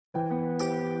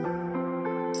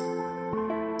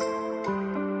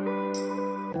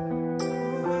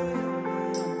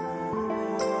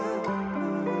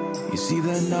see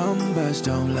the numbers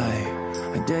don't lie.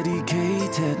 I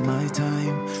dedicated my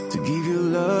time to give you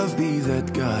love, be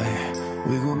that guy.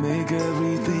 We gon' make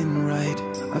everything right.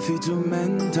 I feel too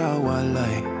mental while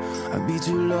I be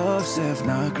too love, self,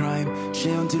 not crime.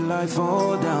 Share until I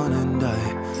fall down and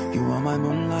die. You are my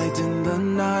moonlight in the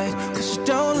night. Cause you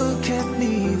don't look at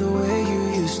me the way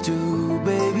you used to,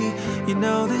 baby. You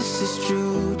know this is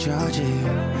true, charge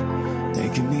it.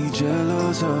 Making me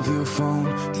jealous of your phone.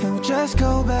 Can we just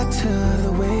go back to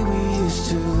the way we used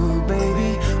to,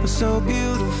 baby? We're so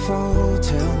beautiful,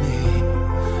 tell me,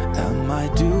 am I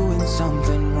doing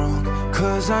something wrong?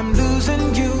 Cause I'm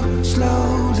losing you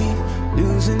slowly,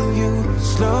 losing you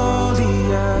slowly.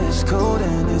 Yeah, it's cold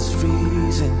and it's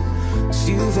freezing. It's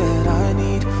you that I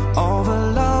need, all the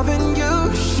loving you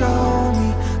show me,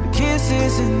 the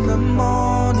kisses in the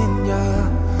morning, yeah.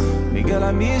 Girl,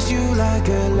 I miss you like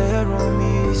a little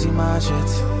miss in my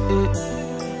chest.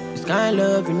 This kind of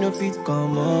love, you know, fit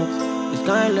come up. This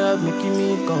kind of love making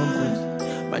me complex.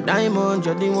 My diamond,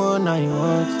 you're the one I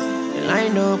want. The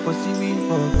line up, I see we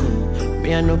fuck up.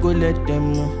 Me, I no go let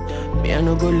them know. Me, I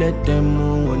no go let them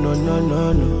know. Oh, no, no,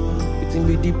 no, no. It ain't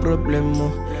be the problem,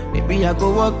 oh. Maybe I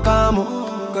go walk calm,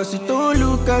 oh. Cause you don't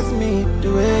look at me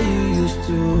the way you used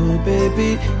to,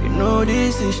 baby. You know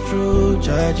this is true,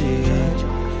 charge it.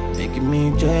 Making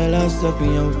me jealous of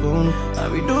your phone.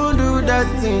 And we don't do that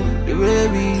thing the way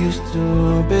we used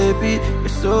to, baby. You're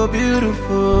so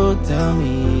beautiful, tell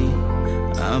me,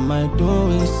 am I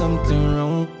doing something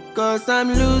wrong? Cause I'm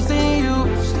losing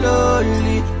you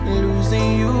slowly,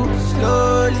 losing you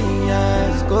slowly.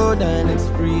 Yeah, it's cold and it's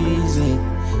freezing.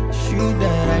 It's you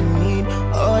that I need,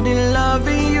 all the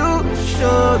loving you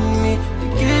showed me,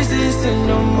 the kisses in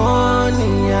the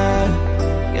morning, yeah.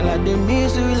 Girl, I did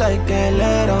miss you like a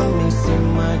let on me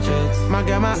in my chest. My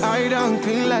girl, my eye down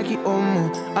clean like it omo.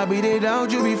 I be there down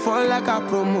you before like a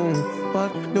promo.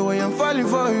 But the way I'm falling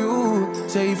for you,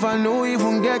 say if I know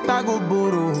even get I go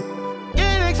borrow.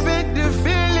 Can't expect the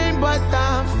feeling, but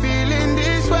I'm feeling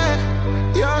this way.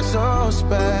 You're so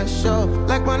special,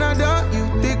 like when I do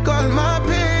you take all my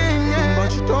pain, yeah.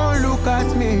 But you don't look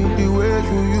at me the way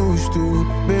you used to,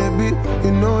 baby.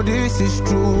 You know this is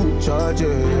true, charge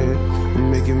it.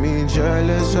 Making me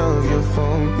jealous of your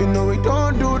phone. You know we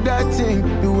don't do that thing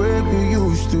the way we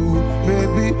used to,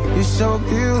 baby. You're so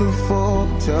beautiful,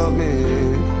 tell me,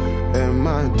 am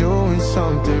I doing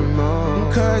something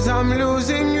wrong? Cause I'm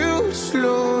losing you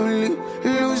slowly,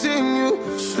 losing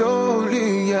you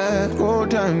slowly, yeah.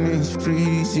 Cold and it's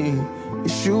freezing.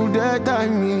 It's you that I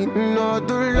need, not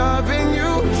the loving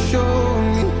you show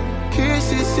me,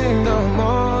 kisses in the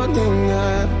morning,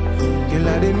 yeah. Girl,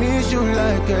 I did miss you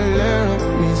like a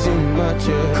little miss in my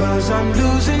chest. Cause I'm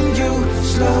losing you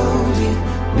slowly,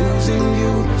 losing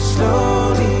you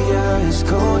slowly. Yeah, it's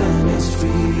cold and it's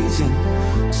freezing.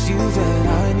 It's you that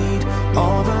I need,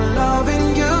 all the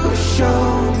loving you show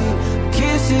me,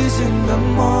 kisses in the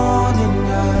morning,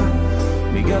 yeah.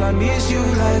 Girl, I miss you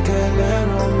like a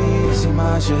little miss in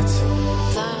my chest.